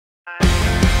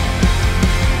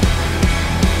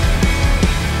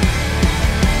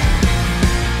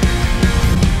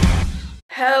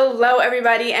Hello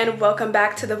everybody and welcome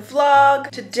back to the vlog.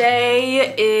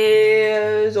 Today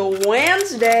is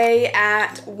Wednesday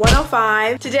at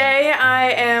 1:05. Today I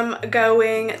am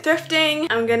going thrifting.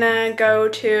 I'm gonna go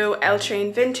to L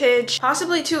Train Vintage,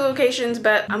 possibly 2 locations,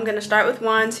 but I'm gonna start with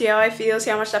one, see how I feel, see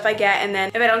how much stuff I get, and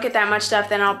then if I don't get that much stuff,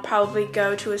 then I'll probably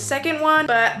go to a second one.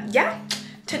 But yeah.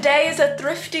 Today is a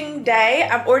thrifting day.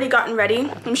 I've already gotten ready.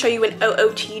 Let me show you an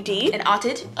OOTD. An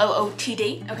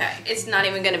OOTD. Okay, it's not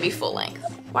even gonna be full length.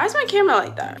 Why is my camera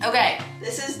like that? Okay,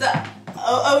 this is the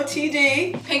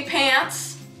OOTD. Pink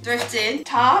pants, thrifted.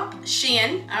 Top,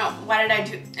 Shein. Why did I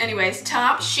do? Anyways,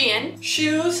 top, Shein.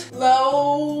 Shoes,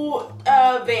 low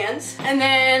Vans. And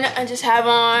then I just have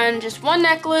on just one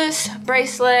necklace,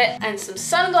 bracelet, and some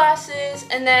sunglasses.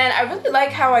 And then I really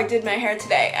like how I did my hair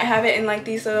today. I have it in like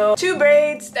these little 2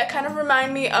 braids that kind of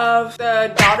remind me of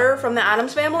the daughter from the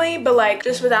Addams Family, but like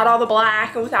just without all the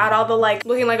black and without all the like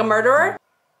looking like a murderer.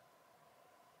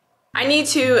 I need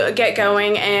to get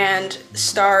going and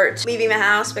start leaving the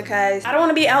house because I don't want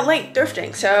to be out late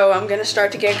thrifting. So I'm gonna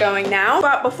start to get going now.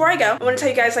 But before I go, I want to tell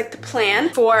you guys like the plan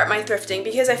for my thrifting,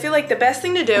 because I feel like the best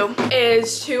thing to do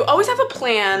is to always have a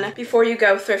plan before you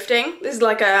go thrifting. This is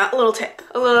like a little tip,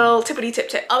 a little tippity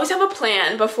tip. Always have a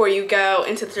plan before you go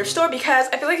into the thrift store, because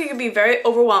I feel like it can be very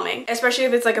overwhelming, especially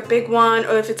if it's like a big one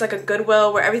or if it's like a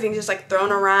Goodwill where everything's just like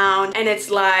thrown around and it's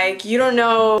like you don't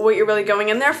know what you're really going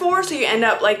in there for. So you end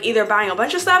up like either buying a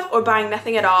bunch of stuff or buying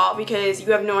nothing at all because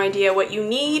you have no idea what you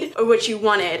need or what you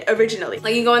wanted originally.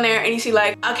 Like you go in there and you see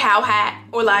like a cow hat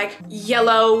or like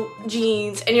yellow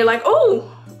jeans and you're like,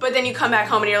 oh, but then you come back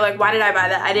home and you're like, why did I buy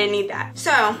that? I didn't need that.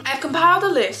 So I've compiled a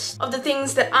list of the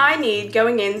things that I need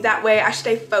going in. That way I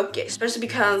stay focused, especially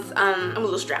because I'm a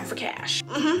little strapped for cash.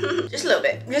 Just a little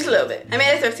bit, just a little bit. I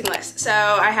made a thrifting list. So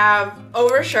I have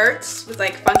over shirts with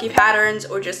like funky patterns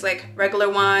or just like regular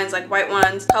ones, like white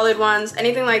ones, colored ones,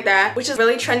 anything like that, which is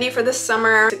really trendy for the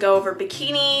summer, to go over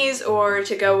bikinis or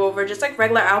to go over just like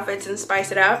regular outfits and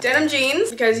spice it up. Denim jeans,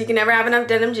 because you can never have enough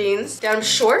denim jeans. Denim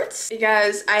shorts,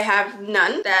 because I have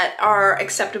none that are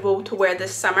acceptable to wear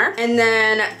this summer. And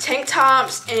then tank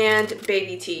tops and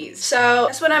baby tees. So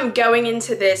that's what I'm going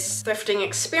into this thrifting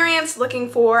experience looking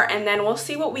for, and then we'll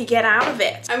see what we get out of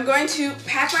it. I'm going to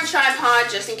pack my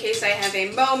tripod just in case I have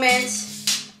a moment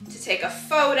to take a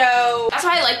photo. That's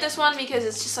why I like this one, because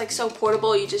it's just like so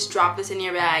portable. You just drop this in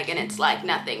your bag and it's like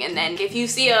nothing. And then if you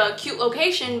see a cute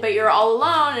location but you're all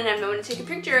alone and have no one to take your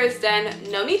pictures, then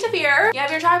no need to fear, you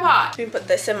have your tripod. Let me put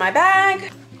this in my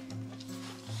bag.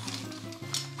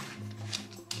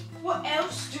 What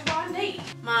else do I need?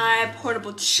 My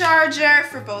portable charger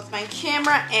for both my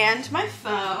camera and my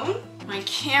phone. My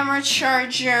camera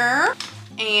charger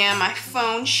and my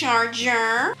phone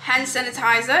charger. Hand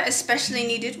sanitizer, especially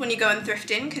needed when you go in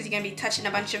thrifting because you're gonna be touching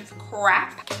a bunch of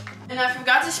crap. And I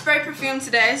forgot to spray perfume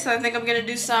today, so I think I'm gonna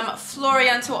do some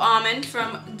Floriental Almond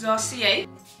from Dossier.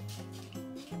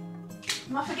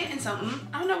 Am I forgetting something?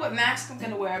 I don't know what mask I'm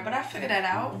gonna wear, but I figured that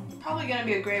out. Probably gonna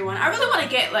be a gray one. I really wanna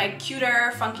get like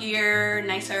cuter, funkier,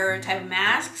 nicer type of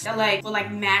masks that like will like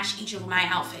match each of my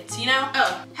outfits, you know?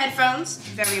 Oh, headphones,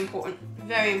 very important.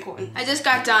 Very important. I just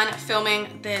got done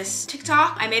filming this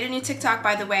TikTok. I made a new TikTok,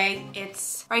 by the way.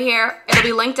 It's right here. It'll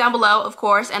be linked down below, of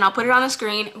course, and I'll put it on the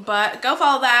screen, but go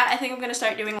follow that. I think I'm gonna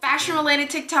start doing fashion-related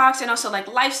TikToks and also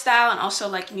like lifestyle and also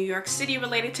like New York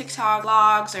City-related TikTok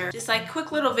vlogs or just like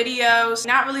quick little videos.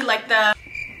 Not really like the...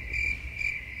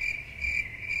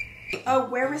 Oh,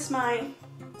 where is my...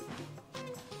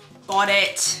 Bought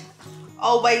it.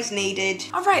 Always needed.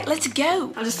 All right, let's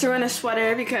go. I just threw in a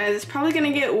sweater because it's probably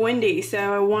gonna get windy, so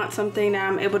I want something that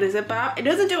I'm able to zip up. It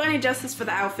doesn't do any justice for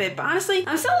the outfit, but honestly,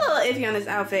 I'm still a little iffy on this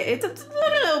outfit. It's a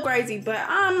little crazy, but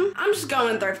I'm just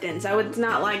going thrifting, so it's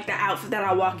not like the outfit that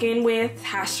I walk in with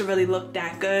has to really look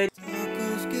that good.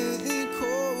 Getting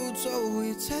cold, so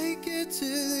we take it to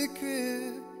the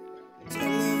crib.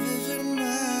 Television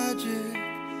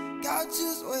magic got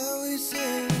just where we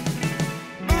sit.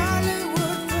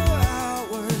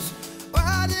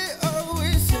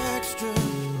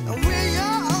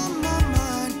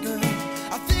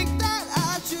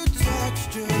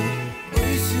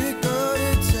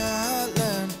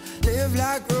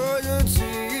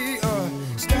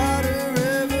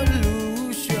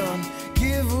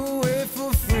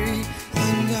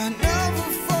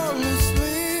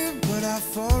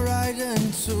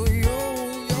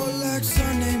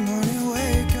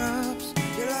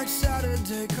 Saturday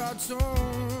Saturday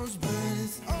cartoons, but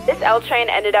it's This L train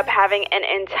ended up having an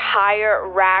entire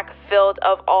rack filled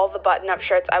of all the button-up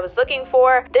shirts I was looking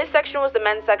for. This section was the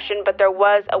men's section, but there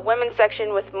was a women's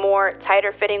section with more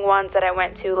tighter fitting ones that I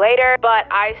went to later. But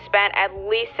I spent at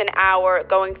least an hour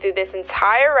going through this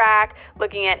entire rack,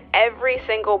 looking at every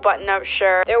single button-up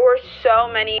shirt. There were so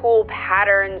many cool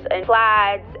patterns and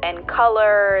plaids and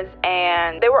colors,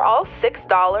 and they were all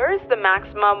 $6. The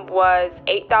maximum was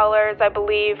 $8, I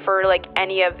believe, for like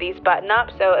any of these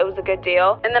button-ups, so it was a good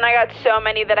deal. And then I got so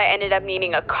many that I ended up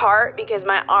needing a cart because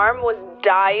my arm was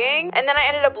dying. And then I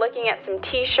ended up looking at some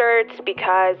t-shirts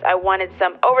because I wanted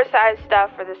some oversized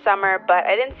stuff for the summer, but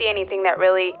I didn't see anything that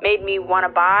really made me want to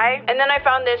buy. And then I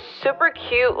found this super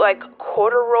cute like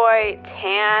corduroy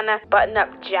tan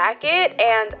button-up jacket,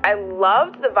 and I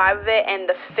loved the vibe of it and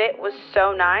the fit was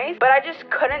so nice, but I just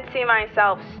couldn't see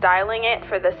myself styling it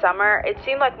for the summer. It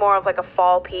seemed like more of like a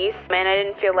fall piece, and I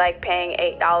didn't feel like paying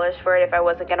 $8 for it if I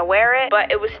wasn't gonna wear it, but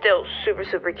it was still super,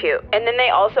 super cute. And then they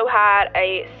also had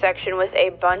a section with a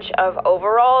bunch of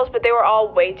overalls, but they were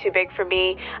all way too big for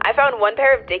me. I found one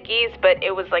pair of Dickies, but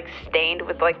it was like stained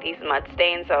with like these mud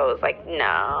stains, so I was like, no,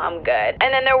 I'm good.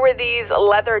 And then there were these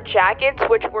leather jackets,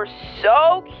 which were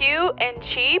so cute and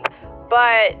cheap,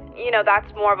 but you know,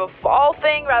 that's more of a fall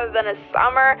thing rather than a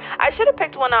summer. I should have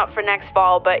picked one up for next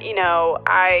fall, but you know,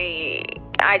 I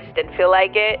just didn't feel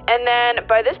like it. And then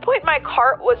by this point my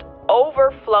cart was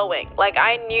overflowing. Like,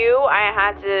 I knew I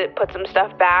had to put some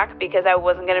stuff back because I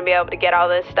wasn't going to be able to get all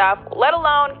this stuff, let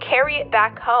alone carry it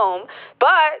back home.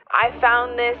 But I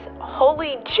found this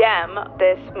holy gem,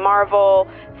 this Marvel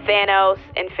Thanos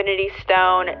Infinity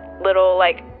Stone little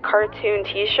like cartoon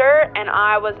t-shirt, and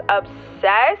I was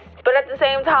obsessed. But at the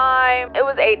same time, it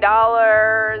was $8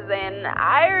 and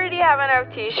I already have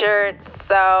enough t-shirts,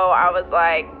 so I was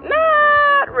like,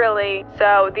 not really.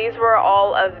 So these were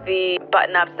all of the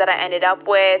button-ups that I ended up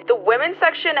with. The women's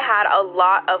section had a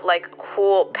lot of like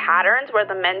cool patterns, where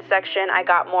the men's section I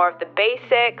got more of the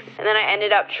basics, and then I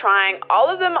ended up trying all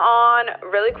of them on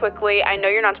really quickly. I know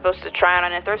you're not supposed to try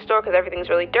on in a thrift store because everything's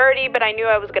really dirty, but I knew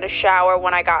I was going to shower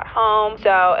when I got home,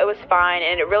 so it was fine,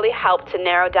 and it really helped to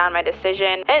narrow down my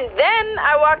decision. And then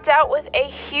I walked out with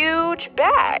a huge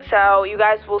bag. So you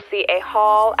guys will see a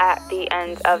haul at the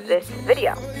end of this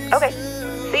video. Okay,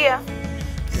 see ya.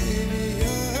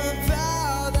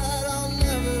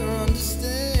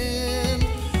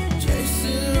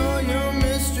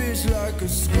 Like a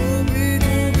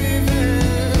Scooby-Doo van.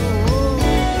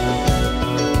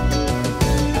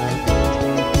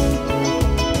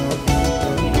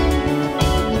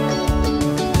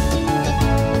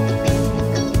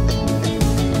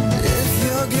 If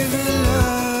you're giving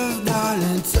love,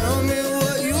 darling, tell me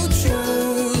what you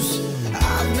choose.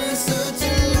 I've been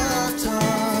searching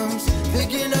lifetimes,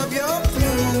 picking up your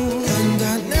clues, and I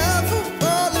never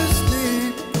fall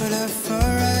asleep, but I fall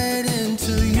right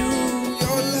into you.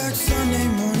 Sunday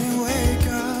morning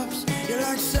wake-ups, you're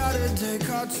like Saturday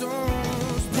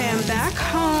cartoons. Okay, I'm back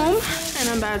home and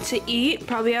I'm about to eat,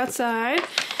 probably outside,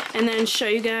 and then show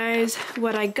you guys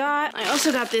what I got. I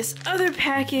also got this other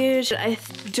package. I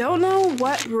don't know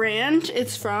what brand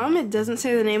it's from. It doesn't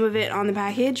say the name of it on the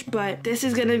package, but this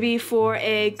is gonna be for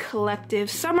a collective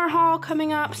summer haul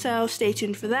coming up, so stay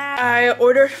tuned for that. I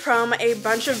ordered from a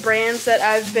bunch of brands that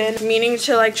I've been meaning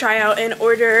to like try out and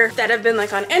order, that have been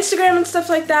like on Instagram and stuff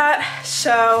like that.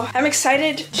 So I'm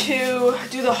excited to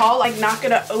do the haul. Like, not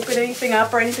gonna open anything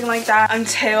up or anything like that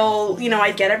until, you know,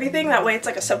 I get everything. That way it's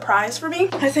like a surprise for me.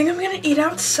 I think I'm gonna eat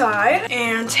outside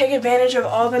and take advantage of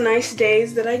all the nice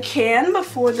days that I can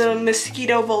before the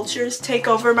mosquito vultures take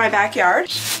over my backyard.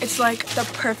 It's like the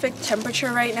perfect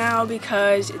temperature right now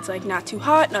because it's like not too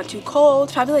hot, not too cold.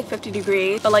 It's probably like 50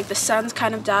 degrees, but like the sun's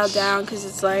kind of dialed down because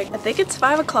it's like, I think it's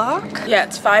 5 o'clock. Yeah,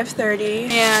 it's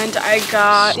 5:30. And I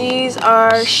got, these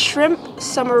are shrimp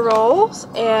summer rolls,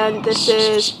 and this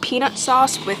is peanut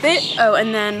sauce with it. Oh,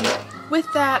 and then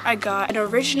with that, I got an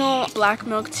original black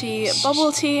milk tea,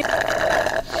 bubble tea.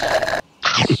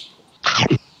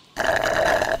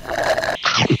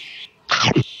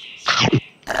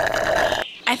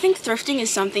 I think thrifting is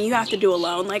something you have to do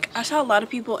alone. Like, I saw a lot of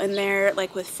people in there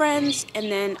like with friends,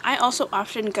 and then I also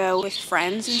often go with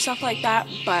friends and stuff like that,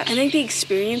 but I think the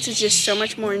experience is just so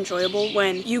much more enjoyable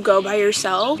when you go by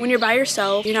yourself. When you're by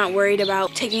yourself, you're not worried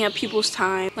about taking up people's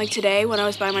time. Like today when I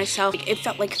was by myself, it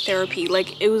felt like therapy.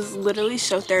 Like, it was literally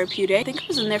so therapeutic. I think I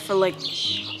was in there for like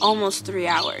almost 3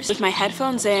 hours with my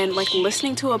headphones in, like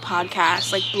listening to a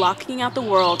podcast, like blocking out the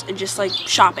world and just like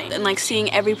shopping and like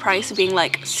seeing every price being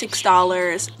like $6,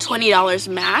 $20, $20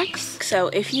 max. So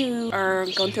if you are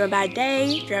going through a bad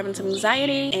day, if you're having some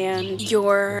anxiety, and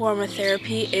your form of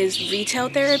therapy is retail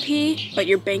therapy, but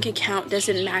your bank account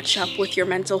doesn't match up with your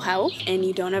mental health, and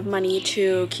you don't have money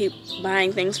to keep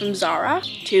buying things from Zara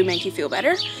to make you feel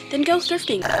better, then go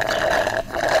thrifting.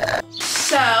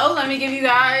 So let me give you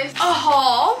guys a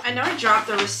haul. I know I dropped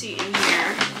the receipt in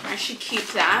here. I should keep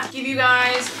that. Give you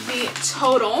guys the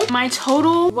total. My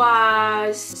total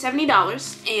was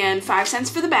 $70.05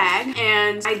 for the bag,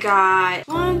 and I got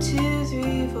 1, 2,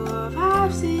 3, 4,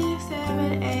 5, 6,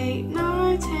 7, 8,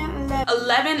 9, 10,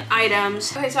 11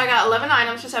 items. Okay, so I got 11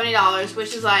 items for $70,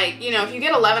 which is like, you know, if you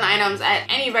get 11 items at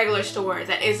any regular store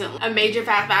that isn't a major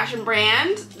fast fashion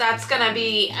brand, that's gonna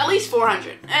be at least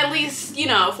 400. At least, you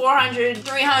know, 400,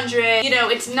 300, you know,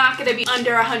 it's not gonna be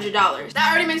under $100. That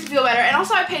already makes me feel better. And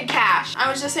also I paid cash. I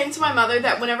was just saying to my mother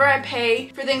that whenever I pay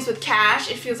for things with cash,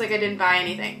 it feels like I didn't buy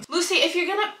anything. Lucy, if you're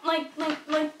gonna,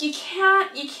 you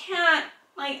can't,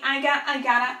 like, I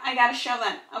gotta show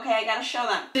them. Okay, I gotta show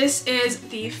them. This is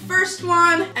the first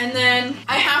one, and then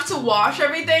I have to wash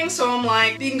everything, so I'm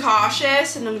like being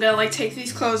cautious, and I'm gonna like take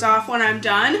these clothes off when I'm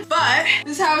done. But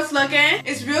this is how it's looking.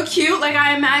 It's real cute. Like,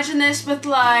 I imagine this with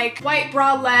like white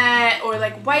bralette or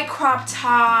like white crop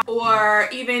top or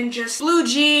even just blue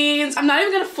jeans. I'm not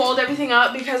even gonna fold everything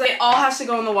up because it all has to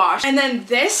go in the wash. And then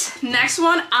this next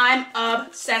one, I'm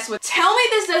obsessed with. Tell me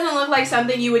this doesn't look like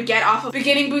something you would get off of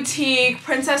Beginning Boutique,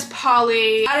 Princess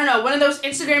Polly, I don't know, one of those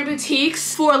Instagram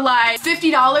boutiques for like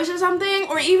 $50 or something,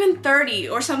 or even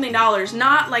 $30 or something dollars,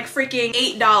 not like freaking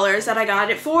 $8 that I got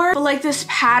it for. But like this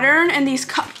pattern and these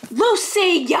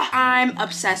Lucy, yeah, I'm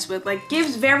obsessed with. Like,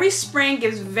 gives very spring,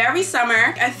 gives very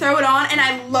summer. I throw it on and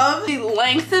I love the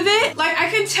length of it. Like, I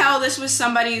can tell this was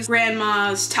somebody's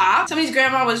grandma's top. Somebody's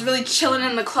grandma was really chilling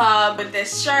in the club with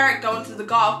this shirt, going to the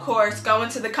golf course, going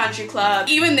to the country club.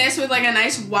 Even this with like a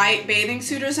nice white bathing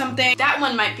suit or something. That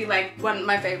one might be like one of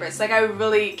my favorites. Like, I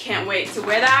really can't wait to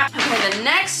wear that. Okay, the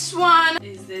next one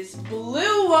is this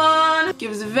blue one.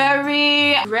 Gives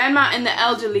very grandma in the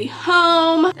elderly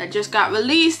home that just got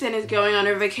released and is going on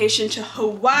her vacation to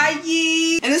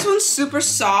Hawaii. And this one's super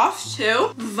soft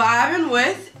too. Vibing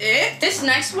with it. This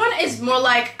next one is more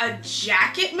like a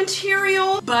jacket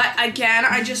material, but again,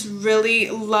 I just really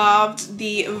loved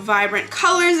the vibrant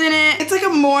colors in it. It's like a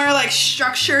more like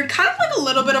structured, kind of like a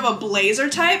little bit of a blazer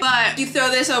type, but you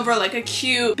throw this over like a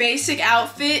cute basic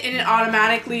outfit and it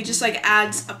automatically just like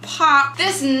adds a pop.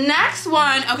 This next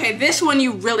one, okay, this one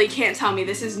you really can't tell me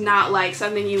this is not like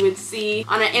something you would see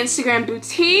on an Instagram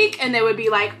boutique and they would be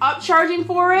like upcharging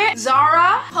for it.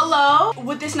 Zara, hello?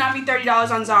 Would this not be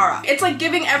 $30 on Zara? It's like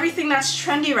giving everything that's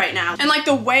trendy right now. And like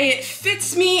the way it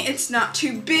fits me, it's not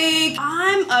too big.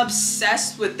 I'm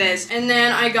obsessed with this. And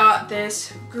then I got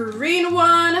this green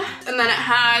one, and then it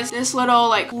has this little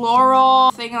like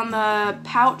floral thing on the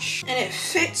pouch, and it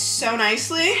fits so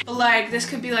nicely. Like, this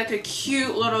could be like a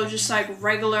cute little just like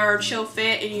regular chill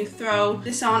fit, and you throw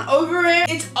this on over it.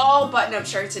 It's all button-up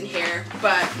shirts in here,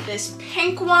 but this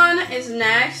pink one is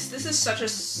next. This is such a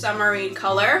summery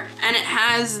color, and it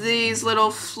has these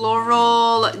little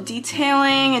floral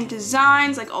detailing and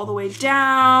designs like all the way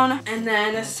down, and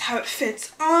then this is how it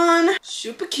fits on.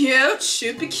 Super cute,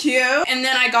 super cute. And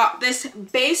then I got this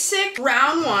basic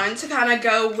brown one to kind of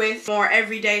go with more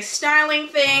everyday styling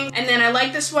things. And then I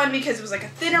like this one because it was like a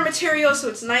thinner material, so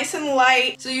it's nice and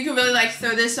light. So you can really like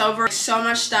throw this over so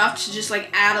much stuff to just like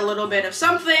add a little bit of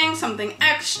something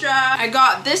extra. I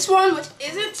got this one, which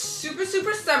isn't super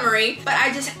summery, but I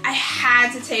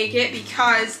had to take it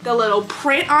because the little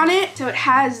print on it. So it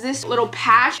has this little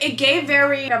patch. It gave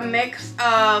very a mix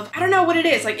of, I don't know what it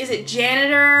is. Like, is it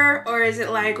janitor or is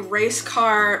it like race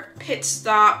car pit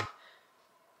stop?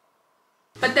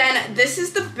 But then this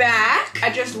is the back.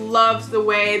 I just loved the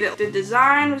way that the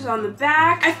design was on the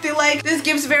back. I feel like this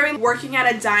gives very working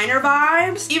at a diner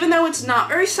vibes. Even though it's not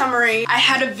very summery, I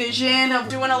had a vision of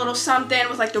doing a little something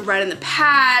with like the red in the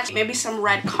patch, maybe some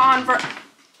red Converse.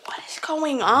 What is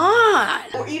going on?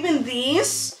 Or even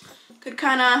these could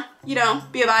kind of, you know,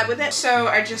 be a vibe with it. So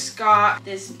I just got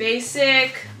this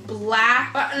basic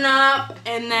black button up,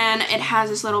 and then it has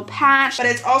this little patch, but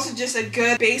it's also just a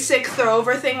good basic throw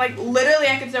over thing. Like, literally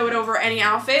I could throw it over any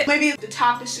outfit. Maybe the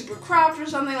top is super cropped or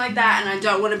something like that, and I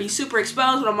don't want to be super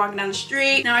exposed when I'm walking down the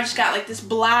street. Now I just got like this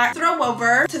black throw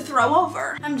over to throw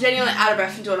over. I'm genuinely out of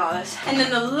breath from doing all this. And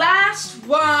then the last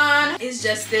one is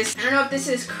just this, I don't know if this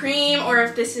is cream or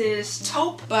if this is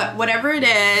taupe, but whatever it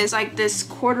is, like this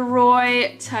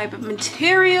corduroy type of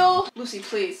material. Lucy,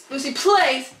 please. Lucy,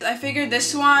 please. I figured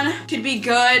this one on. Could be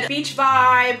good. Beach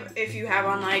vibe if you have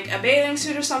on like a bathing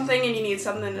suit or something and you need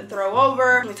something to throw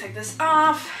over. Let me take this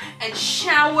off and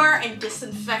shower and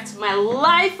disinfect my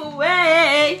life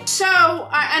away. So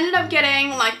I ended up getting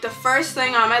like the first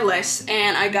thing on my list,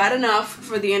 and I got enough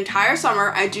for the entire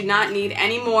summer. I do not need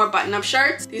any more button-up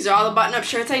shirts. These are all the button-up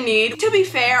shirts I need. To be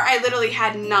fair, I literally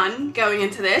had none going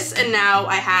into this, and now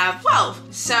I have 12.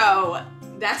 So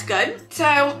that's good. So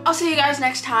I'll see you guys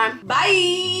next time.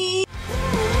 Bye!